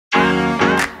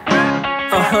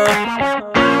Yeah.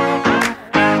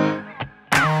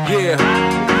 Yeah.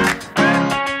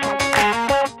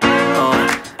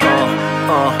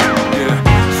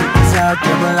 Chicks out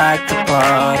there would like to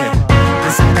party.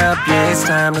 Listen up, yeah, it's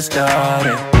time to start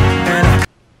it.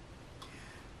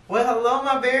 Well, hello,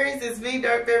 my berries. It's me,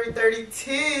 Darkberry32,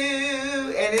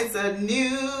 and it's a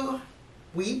new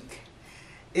week.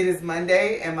 It is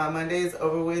Monday, and my Monday is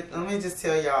over with. Let me just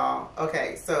tell y'all.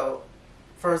 Okay, so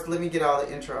first, let me get all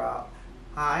the intro out.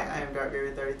 Hi, I am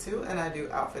Darkberry32, and I do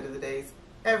Outfit of the Days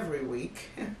every week.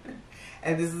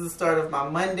 And this is the start of my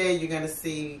Monday. You're going to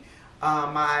see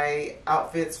my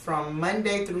outfits from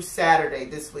Monday through Saturday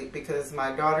this week because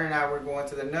my daughter and I were going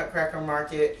to the Nutcracker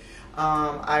Market.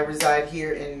 I reside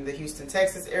here in the Houston,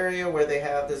 Texas area where they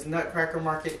have this Nutcracker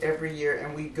Market every year,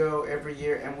 and we go every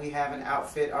year and we have an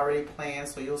outfit already planned,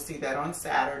 so you'll see that on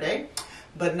Saturday.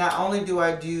 But not only do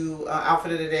I do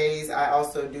Outfit of the Days, I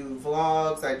also do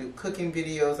vlogs, I do cooking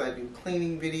videos, I do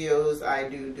cleaning videos, I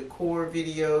do decor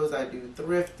videos, I do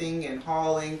thrifting and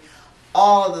hauling,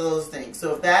 all of those things.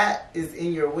 So if that is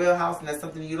in your wheelhouse and that's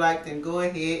something you like, then go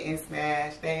ahead and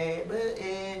smash that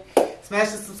button.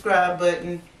 Smash the subscribe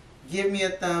button. Give me a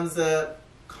thumbs up.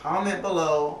 Comment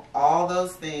below. All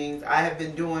those things. I have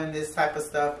been doing this type of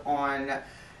stuff on,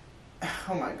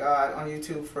 oh my God, on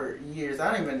YouTube for years.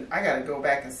 I gotta go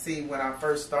back and see when I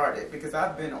first started because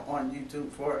I've been on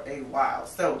YouTube for a while.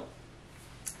 So,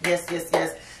 yes.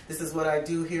 This is what I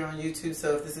do here on YouTube.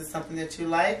 So if this is something that you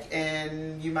like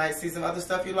and you might see some other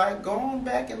stuff you like, go on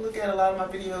back and look at a lot of my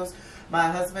videos. My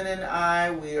husband and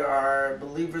I, we are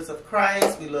believers of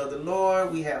Christ. We love the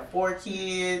Lord. We have 4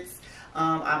 kids.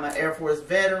 I'm an Air Force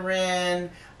veteran.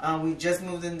 We just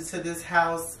moved into this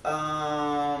house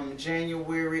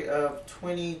January of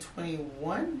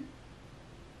 2021.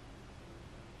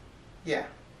 Yeah,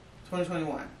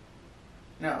 2021.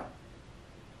 No,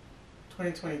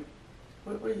 2020.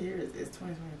 What year is it? It's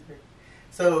 2023.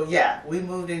 So yeah, we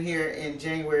moved in here in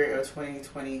January of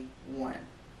 2021.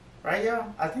 Right,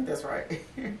 y'all? I think that's right.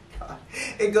 God,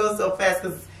 it goes so fast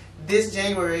because this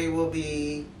January will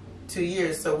be 2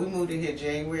 years. So we moved in here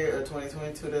January of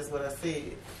 2022. That's what I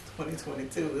said.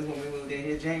 2022 is when we moved in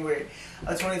here, January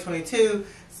of 2022.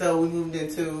 So we moved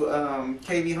into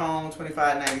KB Home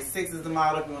 2596 is the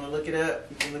model. If you want to look it up,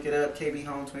 you can look it up. KB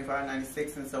Home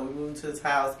 2596. And so we moved into this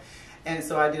house. And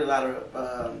so I did a lot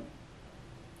of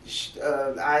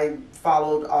I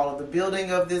followed all of the building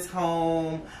of this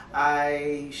home.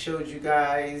 I showed you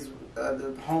guys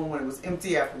the home when it was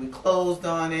empty after we closed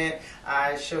on it.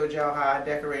 I showed y'all how I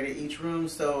decorated each room.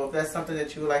 So if that's something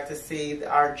that you would like to see,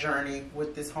 our journey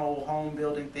with this whole home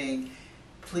building thing,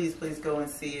 please go and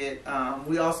see it.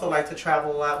 We also like to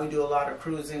travel a lot. We do a lot of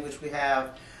cruising, which we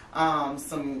have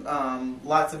lots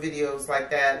of videos like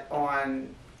that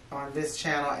on this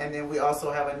channel. And then we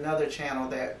also have another channel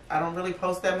that I don't really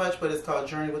post that much, but it's called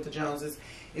Journey with the Joneses.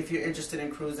 If you're interested in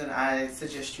cruising, I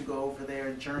suggest you go over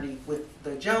there, Journey with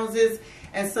the Joneses.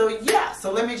 And so yeah,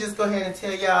 so let me just go ahead and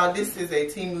tell y'all, this is a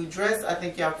Temu dress. I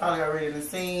think y'all probably already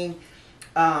seen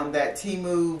that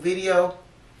Temu video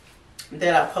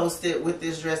that I posted with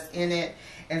this dress in it.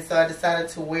 And so I decided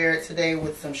to wear it today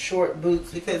with some short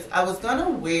boots because I was gonna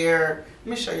wear, let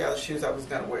me show y'all the shoes I was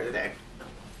gonna wear today.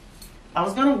 I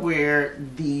was going to wear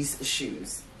these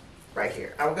shoes right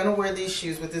here. I was going to wear these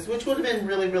shoes with this, which would have been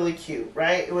really cute,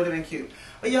 right? It would have been cute.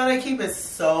 But y'all, they keep it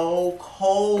so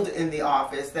cold in the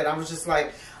office that I was just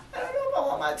like, I don't know if I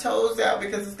want my toes out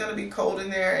because it's going to be cold in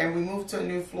there. And we moved to a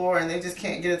new floor and they just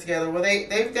can't get it together. Well,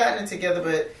 they've gotten it together,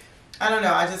 but I don't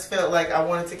know. I just felt like I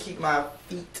wanted to keep my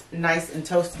feet nice and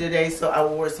toasty today. So I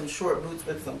wore some short boots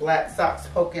with some black socks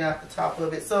poking out the top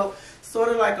of it. So sort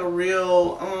of like a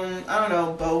real, I don't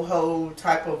know, boho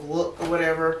type of look or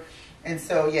whatever. And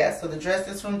so, yeah, so the dress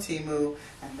is from Temu,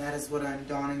 and that is what I'm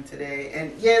donning today.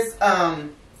 And yes,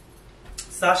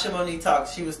 Sasha Monique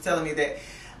talked. She was telling me that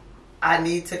I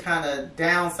need to kind of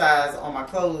downsize on my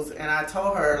clothes. And I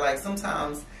told her, like,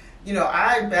 sometimes, you know,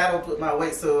 I battled with my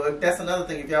weight. So that's another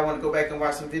thing. If y'all want to go back and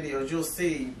watch some videos, you'll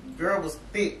see girl was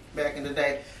thick back in the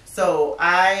day. So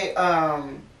I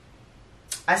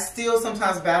still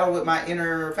sometimes battle with my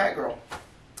inner fat girl.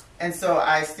 And so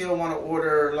I still want to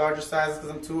order larger sizes because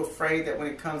I'm too afraid that when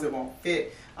it comes it won't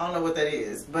fit. I don't know what that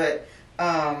is. But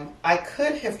I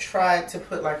could have tried to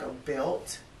put like a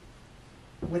belt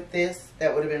with this.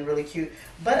 That would have been really cute.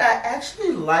 But I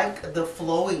actually like the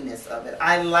flowiness of it.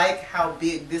 I like how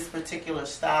big this particular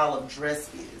style of dress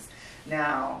is.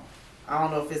 Now, I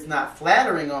don't know if it's not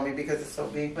flattering on me because it's so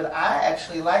big, but I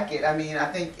actually like it. I mean, I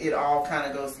think it all kind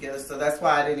of goes together, so that's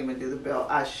why I didn't even do the belt.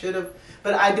 I should have,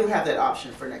 but I do have that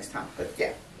option for next time. But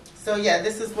yeah, so yeah,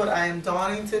 this is what I am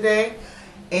donning today.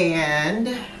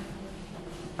 And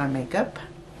my makeup.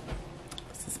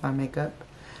 This is my makeup.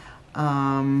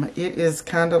 It is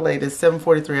kind of late. It's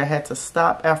 7:43. I had to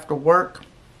stop after work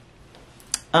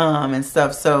and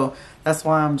stuff, so that's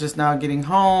why I'm just now getting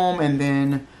home, and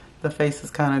then the face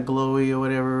is kind of glowy or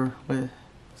whatever with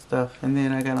stuff. And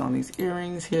then I got on these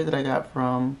earrings here that I got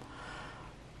from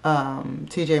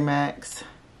TJ Maxx.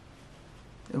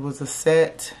 It was a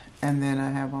set, and then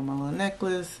I have on my little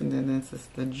necklace, and then this is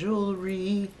the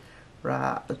jewelry,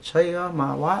 right, the chair,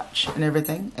 my watch, and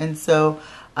everything. And so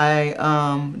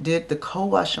I did the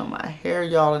co-wash on my hair,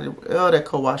 y'all. Oh, that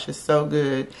co-wash is so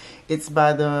good. It's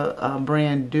by the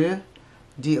brand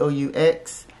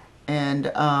D-O-U-X.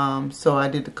 And so I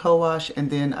did the co-wash, and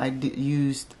then I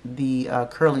used the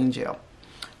curling gel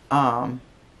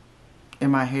in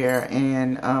my hair,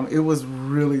 and it was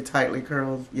really tightly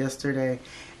curled yesterday,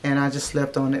 and I just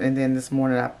slept on it. And then this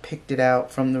morning I picked it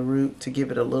out from the root to give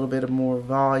it a little bit of more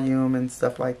volume and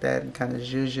stuff like that, and kind of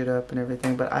zhuzh it up and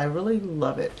everything. But I really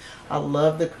love it. I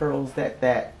love the curls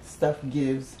that stuff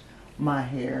gives my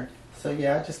hair. So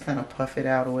yeah, I just kind of puff it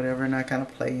out or whatever, and I kind of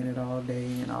play in it all day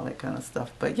and all that kind of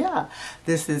stuff. But yeah,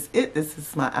 this is it. This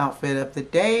is my outfit of the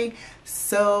day.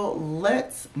 So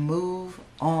let's move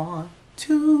on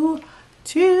to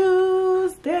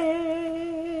Tuesday.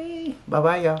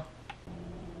 Bye-bye, y'all.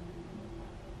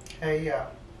 Hey,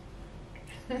 y'all.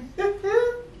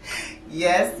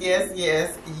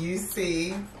 Yes. You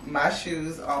see my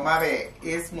shoes on my back.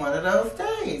 It's one of those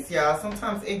days, y'all.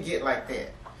 Sometimes it get like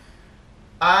that.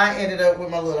 I ended up with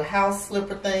my little house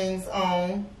slipper things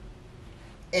on,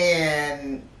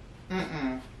 and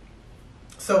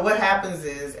so what happens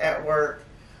is at work,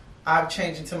 I've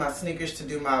changed into my sneakers to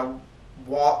do my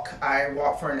walk. I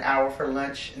walk for an hour for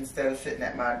lunch instead of sitting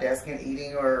at my desk and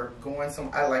eating or going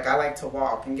I like to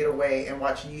walk and get away and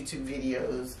watch YouTube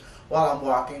videos while I'm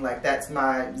walking. Like, that's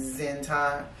my zen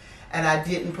time. And I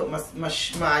didn't put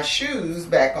my shoes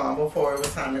back on before it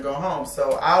was time to go home.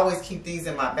 So I always keep these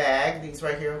in my bag. These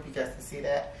right here, hope you guys can see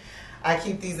that. I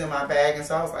keep these in my bag, and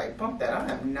so I was like, bump that.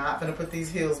 I am not going to put these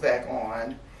heels back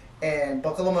on and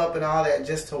buckle them up and all that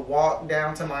just to walk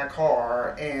down to my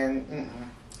car. And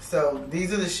so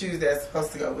these are the shoes that's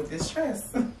supposed to go with this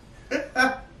dress. And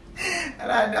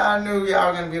I knew y'all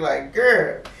were going to be like,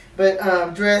 girl.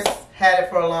 But dress, had it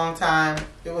for a long time.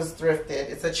 It was thrifted.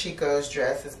 It's a Chico's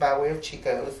dress. It's by way of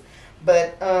Chico's.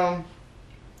 But I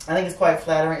think it's quite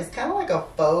flattering. It's kind of like a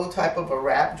faux type of a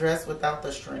wrap dress without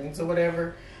the strings or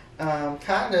whatever.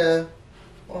 Kind of,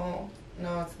 well,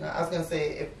 no, it's not. I was going to say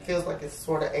it feels like it's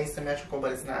sort of asymmetrical,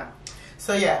 but it's not.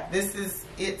 So yeah, this is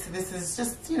it. This is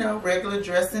just, you know, regular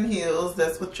dress and heels.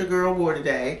 That's what your girl wore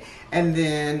today. And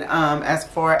then as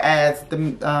far as the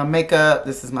makeup,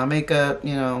 this is my makeup,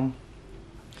 you know.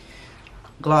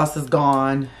 Gloss is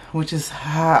gone, which is,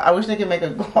 I wish they could make a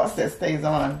gloss that stays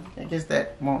on. I guess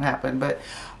that won't happen. But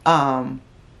and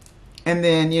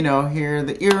then, you know, here are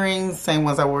the earrings, same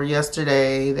ones I wore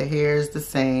yesterday. The hair is the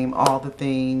same, all the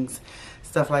things,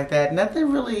 stuff like that.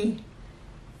 Nothing really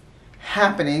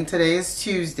happening. Today is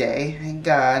Tuesday, thank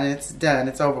God, and it's done.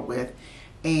 It's over with.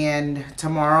 And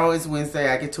tomorrow is Wednesday.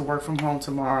 I get to work from home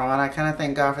tomorrow, and I kind of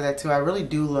thank God for that too. I really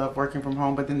do love working from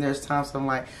home, but then there's times when I'm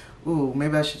like, ooh,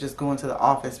 maybe I should just go into the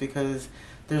office, because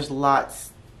there's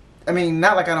lots. I mean,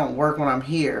 not like I don't work when I'm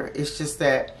here. It's just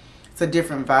that it's a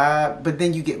different vibe. But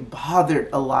then you get bothered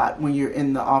a lot when you're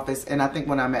in the office. And I think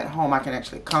when I'm at home, I can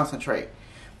actually concentrate.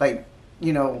 Like,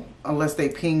 you know, unless they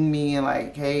ping me and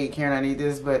like, hey, Karen, I need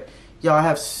this. But y'all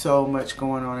have so much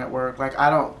going on at work. Like, I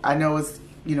know it's,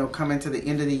 you know, coming to the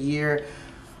end of the year.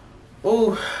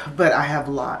 Oh, but I have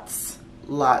lots.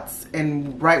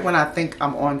 And right when I think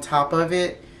I'm on top of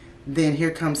it, then here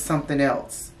comes something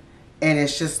else, and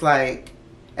it's just like,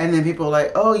 and then people are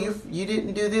like, oh, you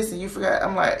didn't do this and you forgot.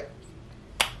 I'm like,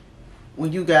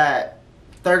 when you got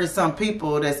 30-some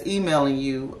people that's emailing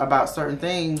you about certain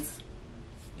things,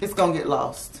 it's gonna get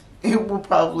lost. It will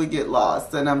probably get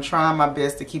lost. And I'm trying my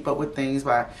best to keep up with things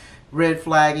by red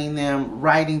flagging them,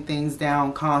 writing things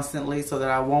down constantly so that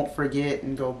I won't forget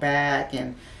and go back.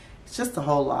 And it's just a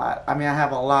whole lot. I mean, I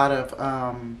have a lot of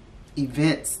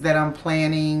events that I'm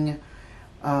planning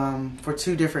for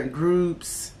 2 different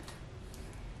groups.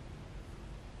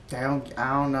 I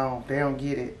don't know. They don't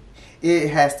get it.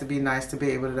 It has to be nice to be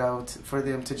able to know, for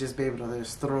them to just be able to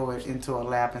just throw it into a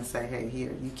lap and say, hey,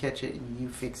 here, you catch it and you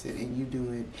fix it and you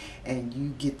do it and you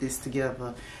get this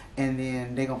together, and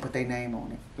then they're going to put their name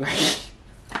on it. Like,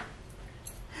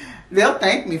 they'll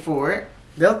thank me for it.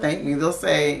 They'll thank me. They'll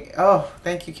say, oh,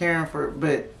 thank you, Karen, for it.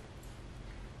 But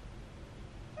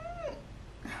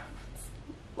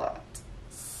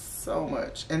so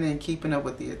much. And then keeping up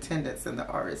with the attendance and the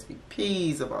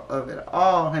RSVPs of it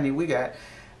all, honey. We got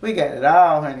it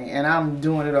all, honey, and I'm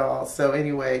doing it all. So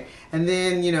anyway, and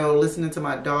then, you know, listening to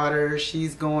my daughter,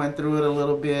 she's going through it a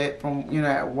little bit from, you know,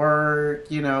 at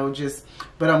work, you know, just,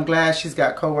 but I'm glad she's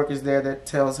got coworkers there that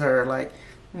tells her, like,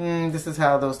 this is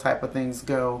how those type of things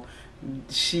go.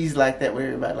 She's like that with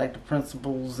everybody, like the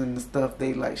principals and the stuff,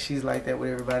 they like, she's like that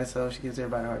with everybody, so she gives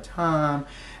everybody a hard time.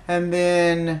 And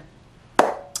then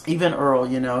even Earl,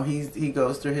 you know, he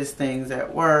goes through his things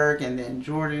at work, and then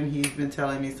Jordan, he's been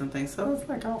telling me some things. So it's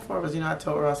like all four of us, you know, I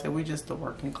told her, I said, we just a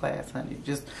working class, honey,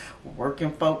 just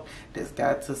working folk that's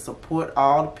got to support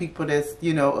all the people that's,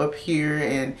 you know, up here,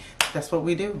 and that's what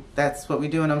we do. That's what we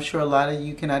do, and I'm sure a lot of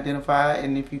you can identify,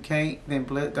 and if you can't, then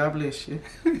God bless you.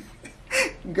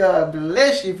 God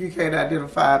bless you if you can't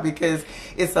identify, because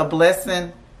it's a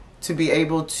blessing to be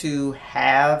able to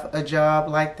have a job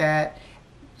like that,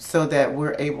 so that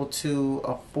we're able to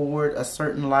afford a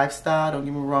certain lifestyle. Don't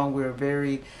get me wrong, we're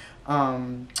very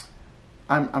I'm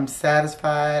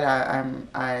satisfied.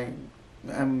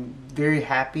 I'm very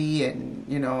happy, and,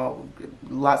 you know,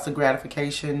 lots of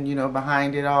gratification, you know,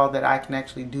 behind it all, that I can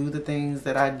actually do the things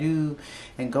that I do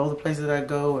and go the places that I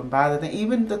go and buy the thing.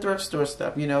 Even the thrift store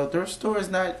stuff, you know, thrift store is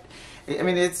not, I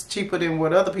mean, it's cheaper than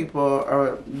what other people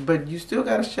are, but you still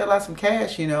got to shell out some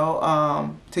cash, you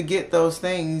know, to get those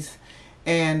things.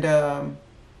 And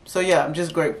so yeah, I'm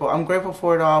just grateful. I'm grateful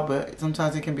for it all, but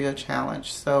sometimes it can be a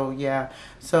challenge. So yeah,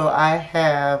 so I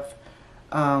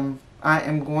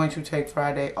am going to take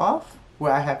Friday off,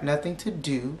 where I have nothing to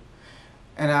do,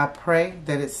 and I pray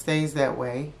that it stays that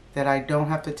way, that I don't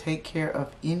have to take care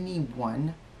of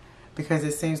anyone, because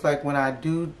it seems like when I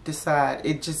do decide,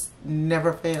 it just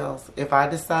never fails. If I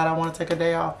decide I want to take a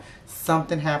day off,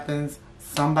 something happens,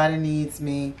 somebody needs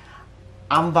me,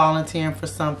 I'm volunteering for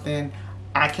something,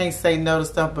 I can't say no to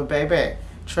stuff. But baby,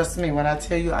 trust me when I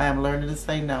tell you, I am learning to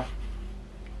say no.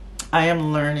 I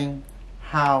am learning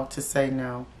how to say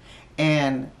no.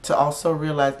 And to also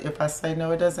realize, if I say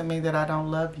no, it doesn't mean that I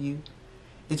don't love you.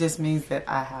 It just means that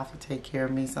I have to take care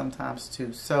of me sometimes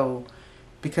too. So,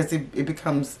 because it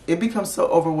becomes so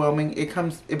overwhelming.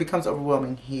 It becomes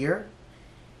overwhelming here,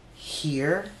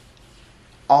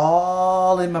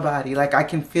 all in my body. Like, I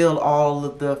can feel all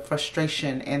of the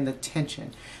frustration and the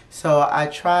tension. So I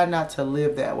try not to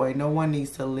live that way. No one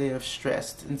needs to live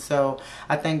stressed. And so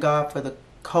I thank God for the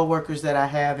co-workers that I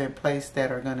have in place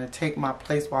that are going to take my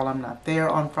place while I'm not there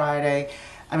on Friday.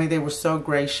 I mean, they were so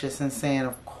gracious in saying,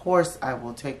 of course I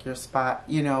will take your spot,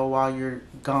 you know, while you're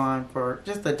gone for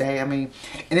just a day. I mean,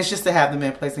 and it's just to have them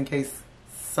in place in case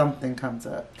something comes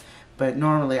up. But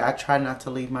normally I try not to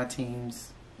leave my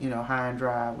teams, you know, high and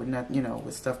dry with not, you know,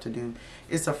 with stuff to do.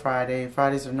 It's a Friday.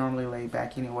 Fridays are normally laid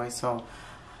back anyway. So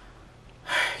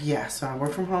yeah, so I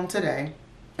work from home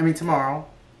tomorrow,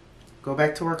 go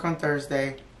back to work on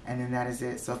Thursday, and then that is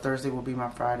it. So Thursday will be my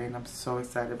Friday, and I'm so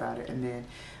excited about it. And then,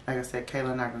 like I said,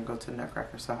 Kayla and I are going to go to the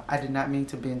Nutcracker. So I did not mean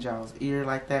to bend y'all's ear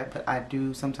like that, but I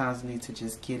do sometimes need to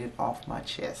just get it off my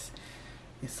chest.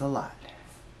 It's a lot.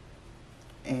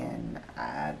 And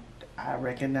I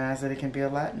recognize that it can be a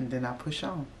lot, and then I push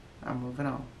on. I'm moving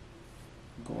on.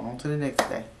 Go on to the next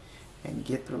day and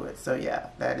get through it. So yeah,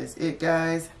 that is it,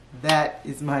 guys. That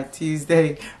is my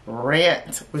Tuesday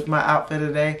rant with my outfit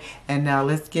today. And now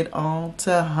let's get on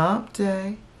to hump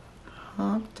day.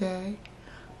 Hump day.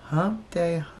 Hump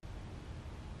day.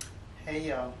 Hey,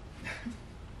 y'all.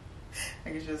 I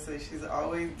can just say she's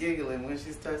always giggling when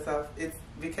she starts off. It's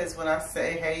because when I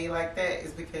say hey like that,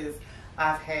 it's because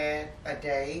I've had a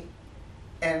day.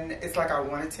 And it's like I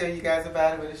want to tell you guys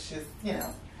about it, but it's just, you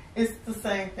know, it's the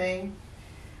same thing.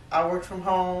 I work from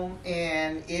home,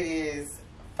 and it is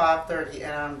 5:30,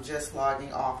 and I'm just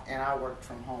logging off, and I work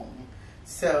from home.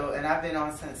 So, and I've been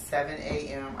on since 7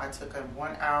 a.m. I took a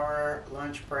 1-hour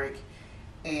lunch break,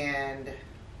 and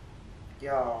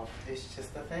y'all, it's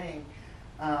just a thing.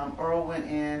 Earl went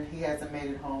in. He hasn't made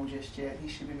it home just yet. He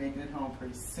should be making it home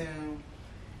pretty soon,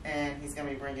 and he's going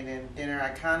to be bringing in dinner.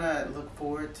 I kind of look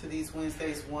forward to these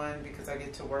Wednesdays, one, because I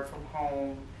get to work from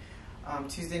home.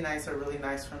 Tuesday nights are really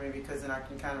nice for me because then I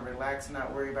can kind of relax and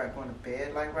not worry about going to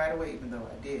bed like right away, even though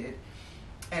I did.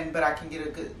 But I can get a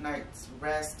good night's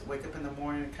rest, wake up in the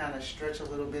morning, kind of stretch a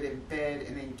little bit in bed,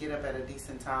 and then get up at a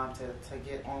decent time to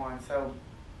get on. So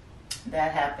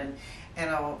that happened. And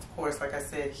of course, like I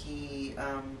said, he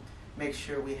makes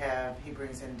sure he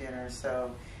brings in dinner.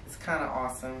 So it's kind of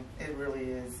awesome. It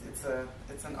really is.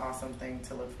 It's an awesome thing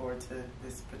to look forward to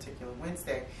this particular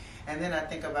Wednesday. And then I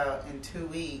think about in 2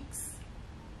 weeks,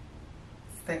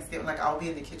 Thanksgiving, like I'll be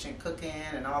in the kitchen cooking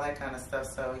and all that kind of stuff.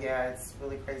 So yeah, it's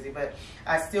really crazy. But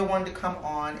I still wanted to come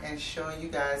on and show you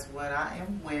guys what I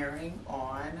am wearing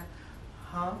on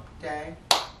hump day.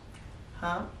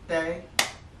 Hump day.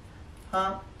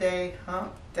 Hump day,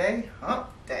 hump day, hump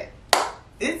day.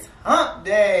 It's hump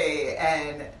day,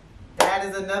 and that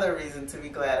is another reason to be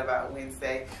glad about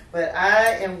Wednesday. But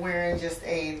I am wearing just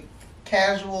a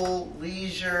casual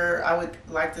leisure. I would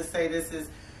like to say this is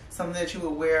something that you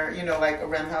would wear, you know, like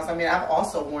around the house. I mean, I've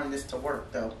also worn this to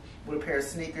work though, with a pair of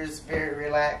sneakers, very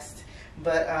relaxed.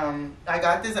 But I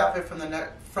got this outfit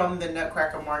from the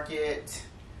Nutcracker Market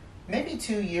maybe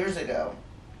 2 years ago.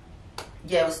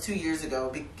 Yeah, it was 2 years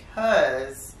ago,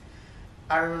 because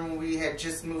I remember we had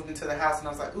just moved into the house and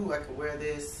I was like, ooh, I could wear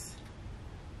this,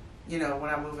 you know, when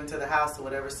I move into the house or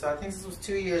whatever. So I think this was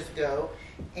 2 years ago,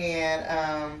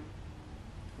 and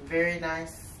very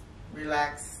nice,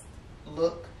 relaxed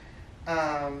look.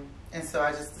 And so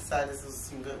I just decided this was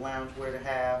some good lounge wear to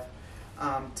have,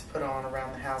 to put on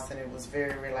around the house, and it was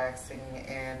very relaxing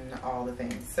and all the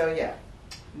things. So yeah,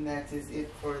 and that is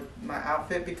it for my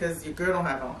outfit, because your girl don't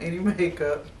have on any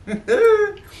makeup.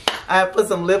 I put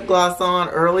some lip gloss on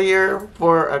earlier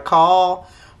for a call,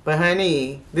 but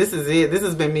honey, this is it. This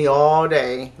has been me all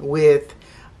day with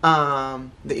the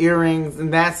earrings,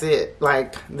 and that's it.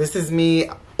 Like, this is me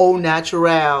au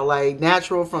natural, like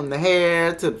natural from the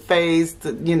hair to the face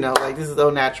to, you know, like this is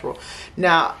au natural.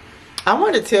 Now, I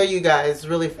want to tell you guys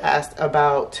really fast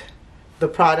about the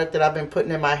product that I've been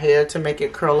putting in my hair to make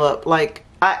it curl up. Like,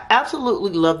 I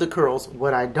absolutely love the curls.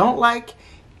 What I don't like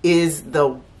is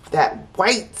that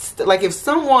white, like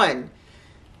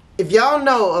if y'all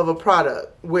know of a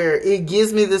product where it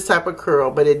gives me this type of curl,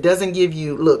 but it doesn't give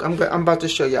you, look, I'm about to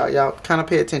show y'all. Y'all kind of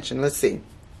pay attention. Let's see.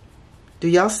 Do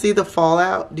y'all see the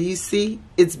fallout? Do you see?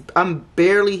 I'm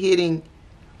barely hitting.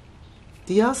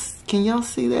 Can y'all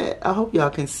see that? I hope y'all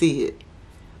can see it.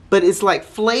 But it's like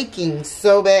flaking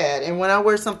so bad. And when I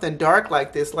wear something dark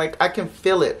like this, like I can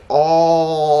feel it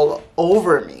all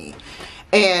over me.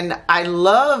 And I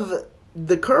love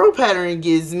the curl pattern it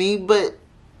gives me, but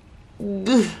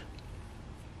ugh,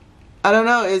 I don't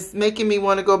know. It's making me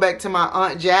want to go back to my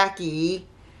Aunt Jackie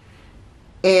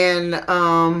and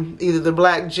either the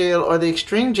black gel or the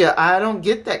extreme gel. I don't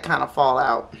get that kind of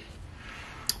fallout.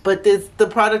 But the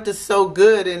product is so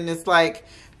good, and it's like,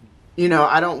 you know,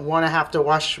 I don't want to have to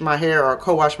wash my hair or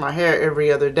co-wash my hair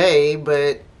every other day,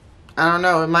 but I don't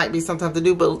know, it might be something to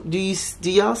do. But do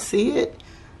y'all see it?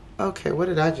 Okay, what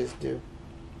did I just do?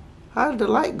 How did the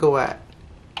light go out?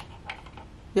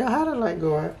 Yeah, how did the light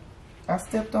go out? I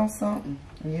stepped on something.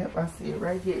 Yep, I see it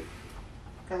right here.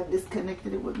 I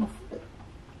disconnected it with my foot.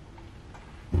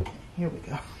 Here we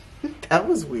go. That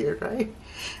was weird, right?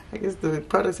 I guess the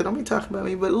product said, don't be talking about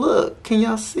me, but look, can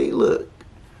y'all see? Look.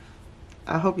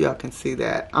 I hope y'all can see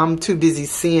that. I'm too busy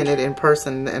seeing it in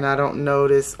person, and I don't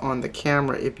notice on the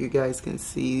camera if you guys can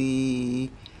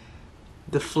see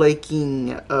the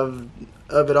flaking of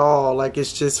it all. Like,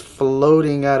 it's just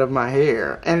floating out of my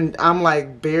hair. And I'm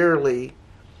like barely,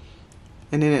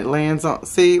 and then it lands on,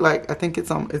 see, like, I think it's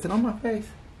on, is it on my face?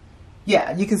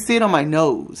 Yeah, you can see it on my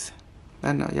nose.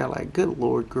 I know y'all like, good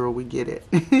Lord, girl, we get it.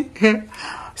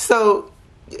 So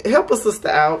help a sister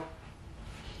out.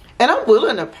 And I'm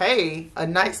willing to pay a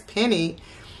nice penny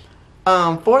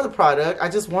for the product. I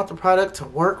just want the product to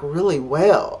work really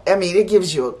well. I mean, it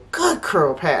gives you a good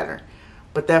curl pattern.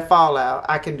 But that fallout,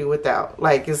 I can do without.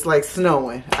 Like, it's like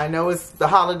snowing. I know it's the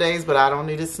holidays, but I don't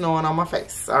need it snowing on my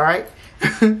face, all right?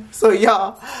 So,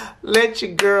 y'all, let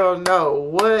your girl know,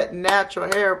 what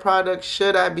natural hair product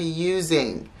should I be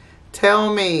using?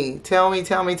 Tell me,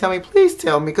 please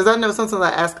tell me, because I know sometimes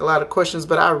I ask a lot of questions,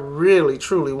 but I really,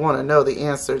 truly want to know the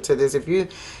answer to this. If you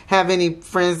have any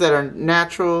friends that are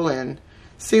natural, and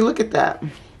see, look at that.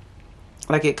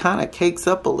 Like, it kind of cakes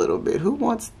up a little bit. Who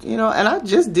wants, you know, and I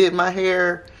just did my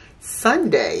hair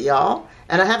Sunday, y'all,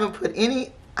 and I haven't put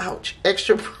any, ouch,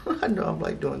 extra, I know I'm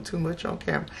like doing too much on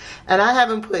camera, and I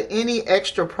haven't put any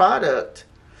extra product,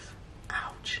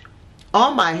 ouch,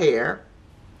 on my hair.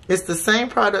 It's the same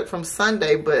product from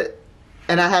Sunday,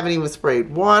 and I haven't even sprayed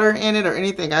water in it or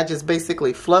anything. I just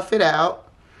basically fluff it out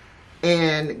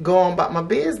and go on about my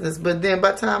business. But then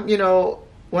by the time, you know,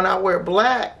 when I wear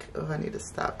black, oh, I need to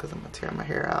stop because I'm going to tear my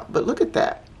hair out. But look at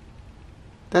that.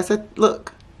 That's it.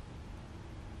 Look.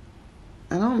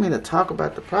 I don't mean to talk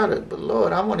about the product, but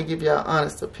Lord, I want to give y'all an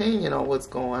honest opinion on what's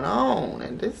going on.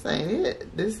 And this ain't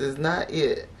it. This is not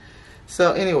it.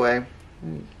 So anyway,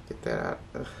 let me get that out.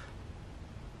 Ugh.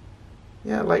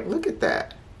 Yeah, like, look at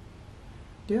that.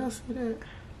 Do y'all see that?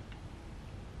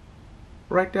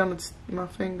 Right down my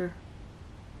finger.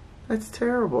 That's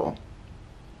terrible.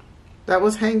 that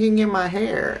was hanging in my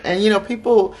hair. And you know,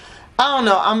 people, I don't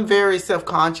know, I'm very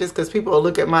self-conscious because people will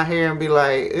look at my hair and be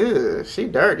like, "Ew, she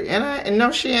dirty." And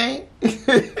no, she ain't.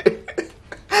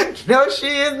 No, she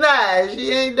is not.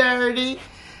 She ain't dirty.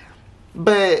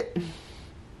 But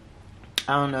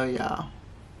I don't know, y'all.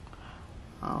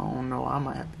 I don't know. I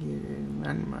might have to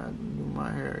do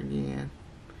my hair again.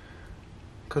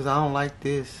 Because I don't like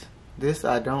this. This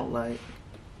I don't like.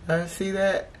 See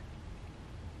that?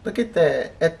 Look at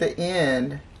that. At the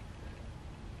end.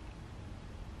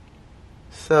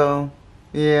 So,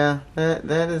 yeah.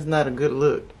 That is not a good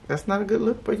look. That's not a good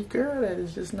look for you, girl. That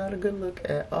is just not a good look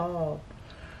at all.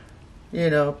 You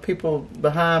know, people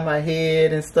behind my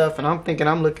head and stuff. And I'm thinking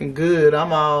I'm looking good.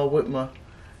 I'm all with my...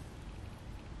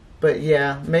 But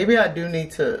yeah, maybe I do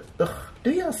need to...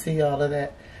 do y'all see all of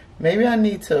that? Maybe I do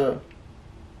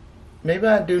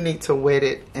need to wet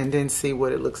it and then see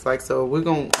what it looks like. So I'm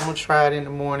gonna try it in the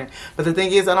morning. But the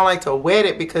thing is, I don't like to wet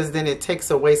it because then it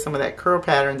takes away some of that curl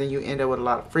pattern. Then you end up with a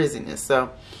lot of frizziness. So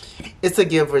it's a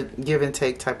give and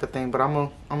take type of thing. But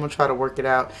I'm gonna try to work it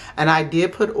out. And I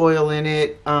did put oil in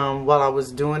it while I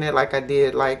was doing it. Like I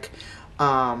did, I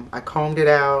combed it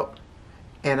out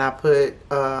and I put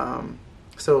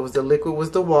so it was the liquid was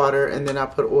the water, and then I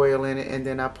put oil in it, and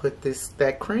then I put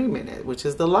that cream in it, which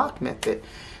is the lock method.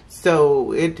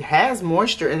 So it has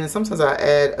moisture, and then sometimes I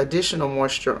add additional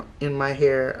moisture in my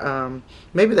hair.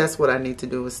 Maybe that's what I need to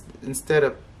do, is instead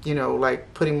of, you know,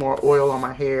 like putting more oil on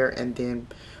my hair and then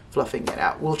fluffing it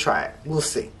out. We'll try it. We'll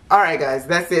see. All right, guys,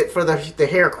 that's it for the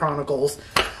hair chronicles.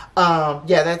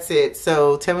 Yeah, that's it.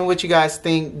 So tell me what you guys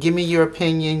think. Give me your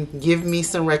opinion. Give me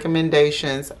some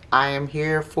recommendations. I am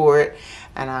here for it.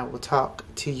 And I will talk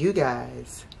to you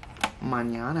guys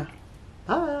mañana.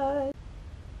 Bye.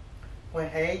 Well,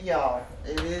 hey, y'all.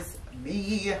 It is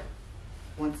me.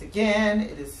 Once again,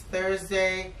 it is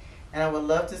Thursday. And I would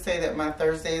love to say that my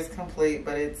Thursday is complete,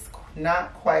 but it's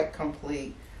not quite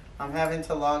complete. I'm having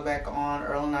to log back on.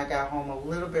 Earl and I got home a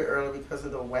little bit early because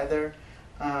of the weather.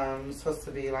 It's supposed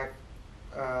to be like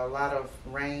a lot of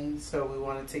rain, so we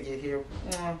wanted to get here.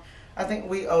 I think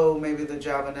we owe maybe the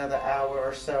job another hour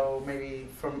or so. Maybe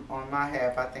on my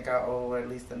half, I think I owe at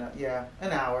least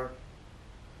an hour.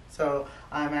 So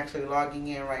I'm actually logging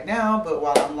in right now, but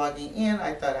while I'm logging in,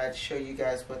 I thought I'd show you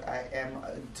guys what I am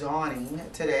donning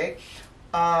today.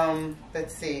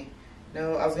 Let's see.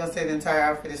 No, I was going to say the entire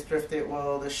outfit is thrifted.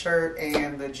 Well, the shirt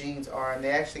and the jeans are, and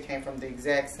they actually came from the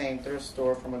exact same thrift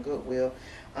store from a Goodwill.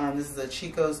 This is a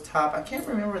Chico's top. I can't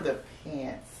remember the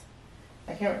pants.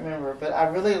 I can't remember, but I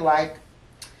really like,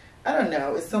 I don't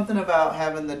know, it's something about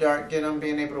having the dark denim,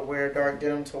 being able to wear dark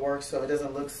denim to work so it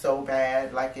doesn't look so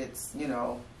bad, like it's, you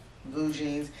know, blue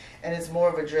jeans. And it's more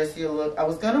of a dressier look. I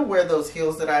was going to wear those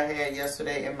heels that I had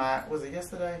yesterday in my, was it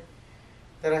yesterday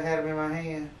that I had them in my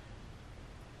hand?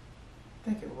 I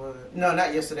think it was. No,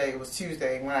 not yesterday. It was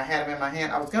Tuesday when I had them in my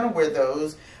hand. I was going to wear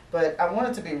those, but I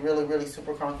wanted to be really, really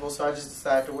super comfortable, so I just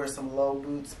decided to wear some low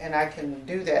boots. And I can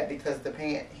do that because the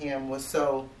pant hem was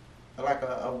so, like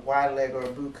a wide leg or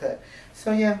a boot cut.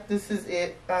 So yeah, this is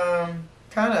it.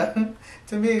 Kind of,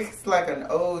 to me, it's like an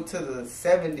ode to the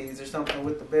 70s or something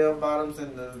with the bell bottoms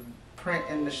and the print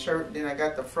in the shirt. Then I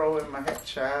got the fro in my head,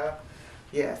 child.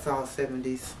 Yeah, it's all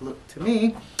 70s look to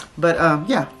me. But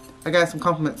yeah. I got some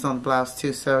compliments on the blouse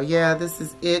too. So yeah, this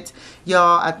is it.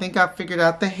 Y'all, I think I figured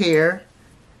out the hair.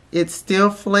 It's still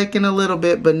flaking a little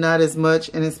bit, but not as much.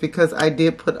 And it's because I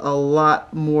did put a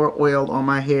lot more oil on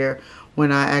my hair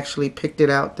when I actually picked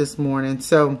it out this morning.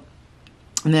 So,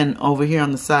 and then over here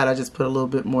on the side, I just put a little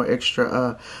bit more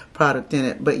extra product in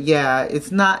it. But yeah,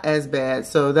 it's not as bad.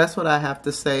 So that's what I have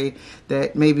to say,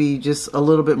 that maybe just a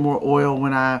little bit more oil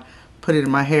when I put it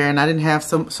in my hair, and I didn't have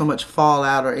so much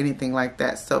fallout or anything like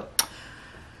that. So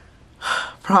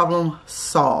problem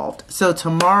solved. So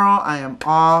tomorrow I am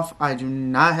off. I do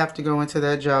not have to go into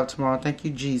that job tomorrow. Thank you,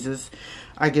 Jesus.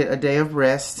 I get a day of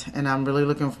rest, and I'm really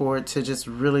looking forward to just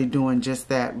really doing just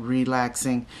that,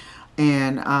 relaxing.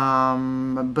 And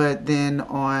but then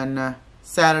on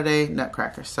Saturday,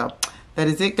 Nutcracker. So that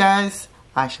is it, guys.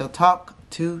 I shall talk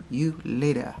to you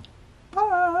later.